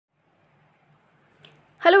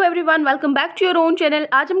Hello everyone, welcome back to your own channel.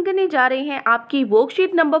 आज हम करने जा रहे हैं आपकी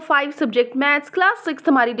worksheet number 5 subject maths class 6।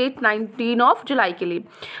 हमारी डेट 19 ऑफ जुलाई के लिए।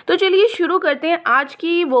 तो चलिए शुरू करते हैं। आज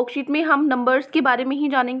की वर्कशीट में हम नंबर्स के बारे में ही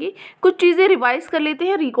जानेंगे, कुछ चीज़ें रिवाइज कर लेते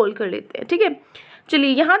हैं, रिकॉल कर लेते हैं। ठीक है, चलिए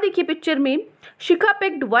यहाँ देखिए पिक्चर में शिखा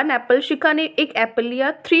पिक्ड 1 एप्पल। शिखा ने एक एप्पल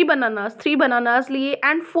लिया, 3 बनानास लिए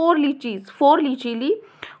एंड 4 लीची ली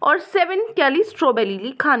और 7 क्या ली, स्ट्रॉबेरी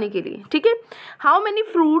ली खाने के लिए। ठीक है, how many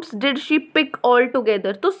fruits did she pick all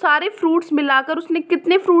together. तो सारे फ्रूट्स मिलाकर उसने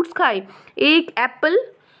कितने फ्रूट्स खाए, एक एप्पल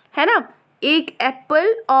है ना, एक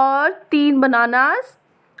एप्पल और 3 बनानास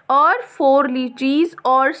और 4 लीचीज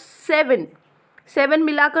और 7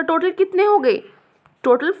 मिलाकर टोटल कितने हो गए,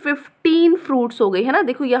 टोटल 15 फ्रूट्स हो गए है ना।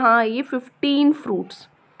 देखो यहाँ ये 15 फ्रूट्स।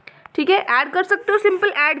 ठीक है, ऐड कर सकते हो, सिंपल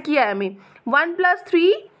ऐड किया है हमें। 1 +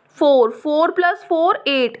 3 4, 4 + 4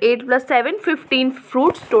 8, 8 + 7 15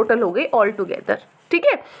 फ्रूट्स टोटल हो गए ऑल टुगेदर। ठीक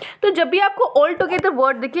है, तो जब भी आपको ऑल टुगेदर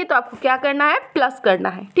वर्ड दिखे तो आपको क्या करना है, प्लस करना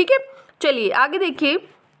है। ठीक है, चलिए आगे देखिए।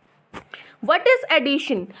 What is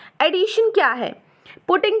addition. एडिशन क्या है,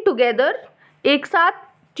 पुटिंग टुगेदर, एक साथ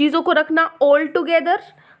चीज़ों को रखना, all together,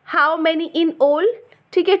 how many in all.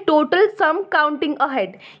 ठीक है, टोटल, सम, काउंटिंग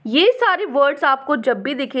अहेड। ये सारे वर्ड्स आपको जब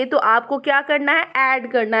भी दिखे तो आपको क्या करना है,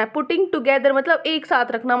 ऐड करना है। पुटिंग टुगेदर मतलब एक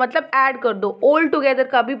साथ रखना, मतलब ऐड कर दो। ऑल टुगेदर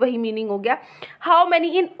का भी वही मीनिंग हो गया। हाउ मैनी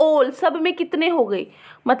इन ऑल, सब में कितने हो गए,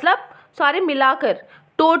 मतलब सारे मिलाकर।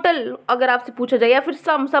 टोटल अगर आपसे पूछा जाए, या फिर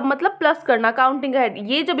सम, सब मतलब प्लस करना, काउंटिंग अहेड।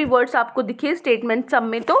 ये जब भी वर्ड्स आपको दिखे स्टेटमेंट सम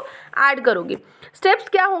में तो ऐड करोगे। स्टेप्स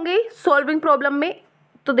क्या होंगे सॉल्विंग प्रॉब्लम में,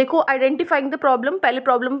 तो देखो आइडेंटिफाइंग द प्रॉब्लम, पहले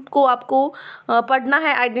प्रॉब्लम को आपको पढ़ना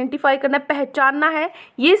है, आइडेंटिफाई करना है, पहचानना है।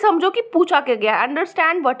 ये समझो कि पूछा क्या गया है,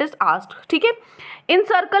 अंडरस्टैंड व्हाट इज आस्क्ड। ठीक है, इन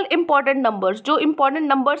सर्कल इंपॉर्टेंट नंबर्स, जो इंपॉर्टेंट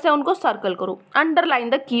नंबर्स हैं उनको सर्कल करो। अंडरलाइन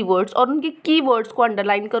द कीवर्ड्स, और उनके कीवर्ड्स को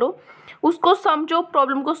अंडरलाइन करो। उसको समझो,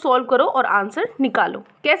 प्रॉब्लम को सॉल्व करो और आंसर निकालो।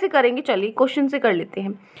 कैसे करेंगे, चलिए क्वेश्चन से कर लेते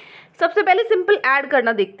हैं। सबसे पहले सिंपल ऐड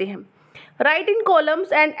करना देखते हैं। Right in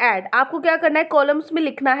columns and add, आपको क्या करना है, कॉलम्स में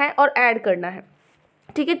लिखना है और ऐड करना है।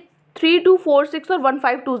 ठीक है, 3 2 4 6 और 1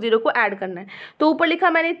 5 2 0 को ऐड करना है। तो ऊपर लिखा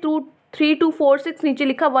मैंने 3 2 4 6, नीचे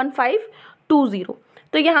लिखा 1 5 2 0।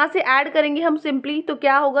 तो यहाँ से ऐड करेंगे हम सिंपली, तो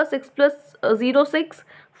क्या होगा, 6 + 0 6,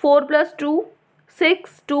 4 + 2 6,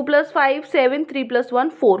 2 + 5 7, 3 + 1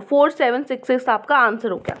 4, 4 7 6 6 आपका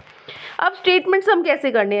आंसर हो गया। अब स्टेटमेंट्स हम कैसे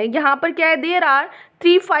करने हैं, यहाँ पर क्या है, देयर आर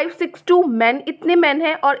 3 5 6 2 मैन, इतने मैन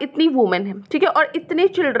हैं और इतनी वुमेन है। ठीक है, और इतने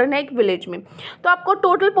चिल्ड्रन है एक विलेज में। तो आपको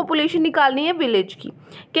टोटल पॉपुलेशन निकालनी है विलेज की।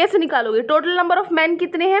 कैसे निकालोगे, टोटल नंबर ऑफ मैन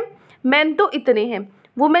कितने हैं, मैन तो इतने हैं,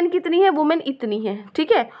 वुमेन कितनी है, वुमेन इतनी है।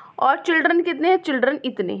 ठीक है, और चिल्ड्रन कितने हैं, चिल्ड्रन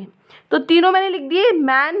इतने हैं। तो तीनों मैंने लिख दिए,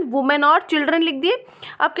 मैन, वुमेन और चिल्ड्रन लिख दिए।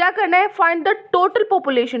 अब क्या करना है, find the total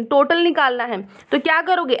population, total निकालना है। तो क्या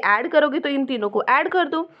करोगे, ऐड करोगे, तो इन तीनों को ऐड कर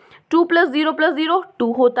दो। 2 + 0 + 0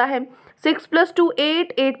 2 होता है, 6 + 2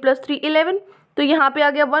 8, 8 + 3 11। तो यहाँ पे आ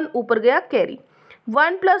गया 1, ऊपर गया कैरी।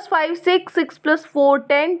 1 + 5 6, 6 + 4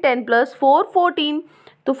 10, 10 + 4 14।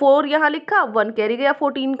 तो 4 यहाँ लिखा, 1 कैरी गया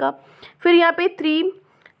 14 का। फिर यहाँ पे 3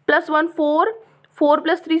 + 1 4, 4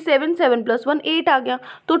 + 3 7, 7 + 1 8 आ गया।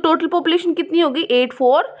 तो टोटल पॉपुलेशन कितनी होगी,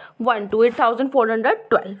 8412,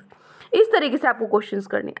 8412। इस तरीके से आपको क्वेश्चंस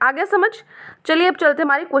करने। आ गया समझ। चलिए अब चलते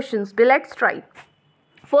हमारे क्वेश्चंस पे, लेट्स ट्राई।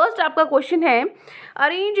 फर्स्ट आपका क्वेश्चन है,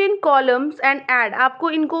 arrange in columns and add. आपको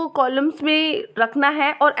इनको कॉलम्स में रखना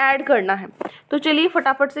है और ऐड करना है। तो चलिए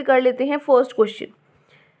फटाफट से कर लेते हैं फर्स्ट क्वेश्चन।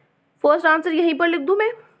 फर्स्ट आंसर यहीं पर लिख दूं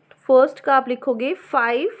मैं। फर्स्ट का आप लिखोगे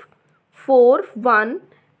 5 4 1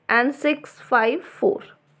 एंड 6 5 4।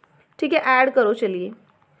 ठीक है, ऐड करो। चलिए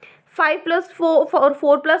 5 + 4 और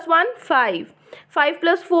 4 + 1 5, 5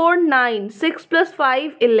 + 4 9, 6 +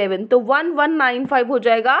 5 11। तो 1195 हो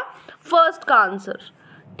जाएगा फर्स्ट का आंसर।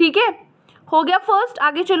 ठीक है, हो गया फर्स्ट।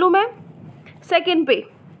 आगे चलूँ मैं सेकंड पे।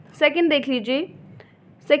 सेकंड देख लीजिए,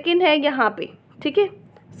 सेकंड है यहाँ पे। ठीक है,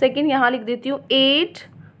 सेकंड यहाँ लिख देती हूँ 8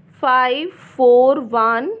 5 4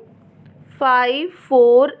 1 5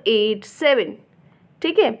 4 8 7।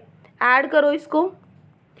 ठीक है, ऐड करो इसको।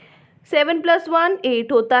 7 + 1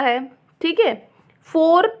 8 होता है। ठीक है,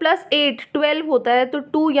 4 + 8 12 होता है, तो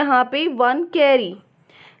 2 यहाँ पे 1 कैरी।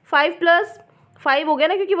 5 + 5 हो गया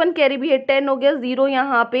ना, क्योंकि 1 कैरी भी है, 10 हो गया, 0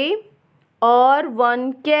 यहाँ पे और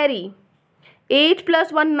 1 कैरी। 8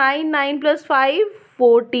 + 1 9, 9 + 5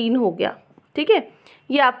 14 हो गया। ठीक है,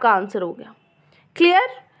 ये आपका आंसर हो गया। क्लियर,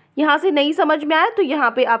 यहाँ से नहीं समझ में आया तो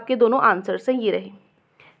यहाँ पे आपके दोनों आंसर्स हैं, ये रहे।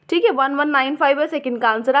 ठीक है, 1195 है सेकंड का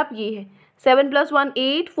आंसर, आप ये है। 7 + 1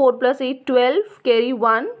 8, 4 + 8 12, कैरी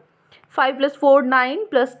 1, 5 + 4 9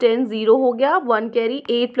 + 10 0 हो गया, 1 कैरी,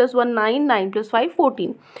 8 + 1 9, 9 + 5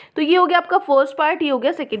 14। तो ये हो गया आपका फर्स्ट पार्ट, ये हो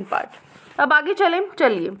गया सेकंड पार्ट। अब आगे चलें।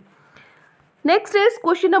 चलिए नेक्स्ट इज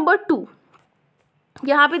क्वेश्चन नंबर 2।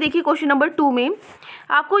 यहाँ पे देखिए क्वेश्चन नंबर 2 में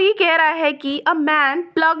आपको ये कह रहा है कि a man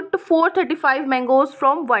plugged 435 mangoes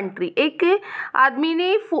from one tree. एक आदमी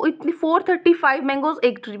ने 435 मैंगोज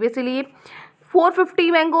एक ट्री पे से लिए, 450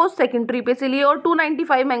 मैंगोज सेकंड ट्री पे से लिए और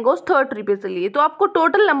 295 मैंगोज थर्ड ट्री पे से लिए। तो आपको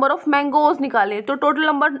टोटल नंबर ऑफ मैंगोज निकाले। तो टोटल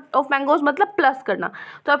नंबर ऑफ मैंगोज मतलब प्लस करना।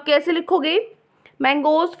 तो आप कैसे लिखोगे?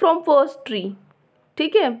 मैंगोज फ्रॉम फर्स्ट ट्री,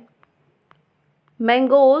 ठीक है,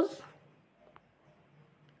 मैंगोज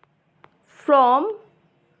फ्रॉम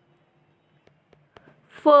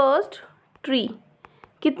फर्स्ट ट्री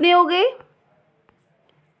कितने हो गए?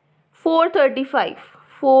 435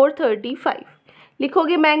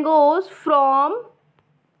 लिखोगे। मैंगोज फ्रॉम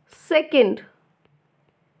सेकंड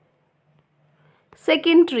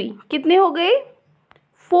ट्री कितने हो गए?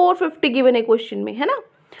 450 गिवन है क्वेश्चन में, है ना।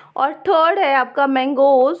 और थर्ड है आपका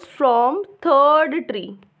मैंगोज फ्रॉम थर्ड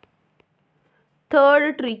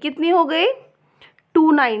ट्री कितने हो गए?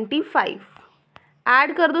 295।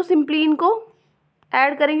 ऐड कर दो सिंपली, इनको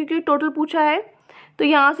ऐड करेंगे क्योंकि टोटल पूछा है। तो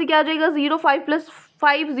यहाँ से क्या आ जाएगा? 0, 5 +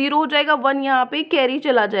 5 0 हो जाएगा, 1 यहाँ पे कैरी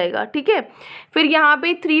चला जाएगा, ठीक है। फिर यहाँ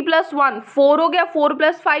पे 3 + 1 4 हो गया, 4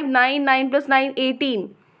 + 5 9, 9 + 9 18।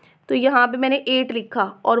 तो यहाँ पे मैंने 8 लिखा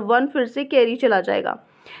और 1 फिर से कैरी चला जाएगा।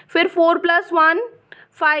 फिर 4 + 1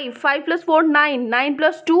 5, 5 + 4 9, 9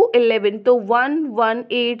 + 2 11। तो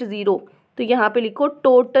 1180। तो यहाँ पे लिखो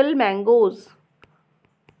टोटल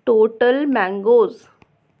मैंगोज,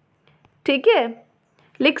 ठीक है,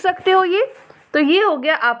 लिख सकते हो ये। तो ये हो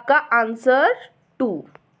गया आपका आंसर 2,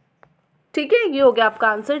 ठीक है, ये हो गया आपका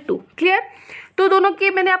आंसर 2। क्लियर? तो दोनों के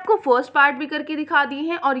मैंने आपको फर्स्ट पार्ट भी करके दिखा दिए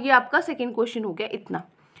हैं और ये आपका सेकंड क्वेश्चन हो गया इतना,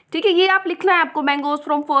 ठीक है। ये आप लिखना है आपको, mangoes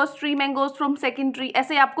from first tree, mangoes from second tree,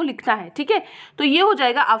 ऐसे आपको लिखना है, ठीक है। तो ये हो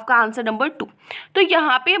जाएगा आपका आंसर नंबर 2। तो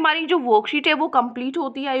यहाँ पे हमारी जो वर्कशीट है वो कंप्लीट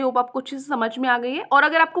होती है। आई होप आपको अच्छे से समझ में आ गई है। और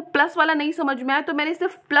अगर आपको प्लस वाला नहीं समझ में आया तो मैंने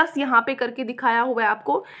सिर्फ प्लस यहाँ पे करके दिखाया हुआ है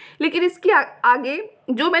आपको, लेकिन इसके आगे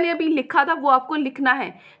जो मैंने अभी लिखा था वो आपको लिखना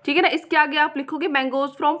है, ठीक है ना। इसके आगे आप लिखोगे मैंगोज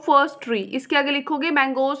फ्रॉम फर्स्ट ट्री, इसके आगे लिखोगे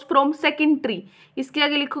मैंगोज फ्रॉम सेकंड ट्री, इसके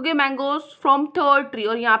आगे लिखोगे मैंगोज फ्रॉम थर्ड ट्री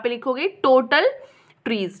और यहाँ पे लिखोगे टोटल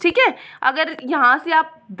ट्रीज, ठीक है। अगर यहाँ से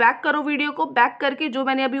आप बैक करो, वीडियो को बैक करके जो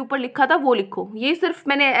मैंने अभी ऊपर लिखा था वो लिखो। ये सिर्फ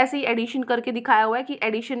मैंने ऐसे ही एडिशन करके दिखाया हुआ है कि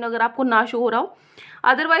एडिशन अगर आपको ना शो हो रहा हो,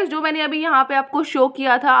 अदरवाइज जो मैंने अभी यहाँ पे आपको शो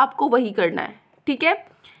किया था आपको वही करना है, ठीक है।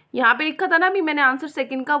 यहाँ पे लिखा था ना अभी मैंने आंसर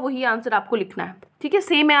सेकंड का, वही आंसर आपको लिखना है, ठीक है।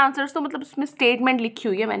 सेम है आंसर्स, तो मतलब उसमें स्टेटमेंट लिखी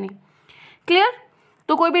हुई है मैंने। क्लियर?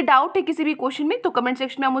 तो कोई भी डाउट है किसी भी क्वेश्चन में तो कमेंट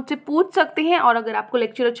सेक्शन में आप मुझसे पूछ सकते हैं। और अगर आपको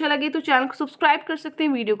लेक्चर अच्छा लगे तो चैनल को सब्सक्राइब कर सकते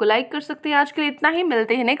हैं, वीडियो को लाइक कर सकते हैं। आज के लिए इतना ही,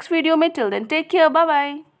 मिलते हैं नेक्स्ट वीडियो में। Till then take care, bye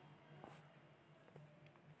bye.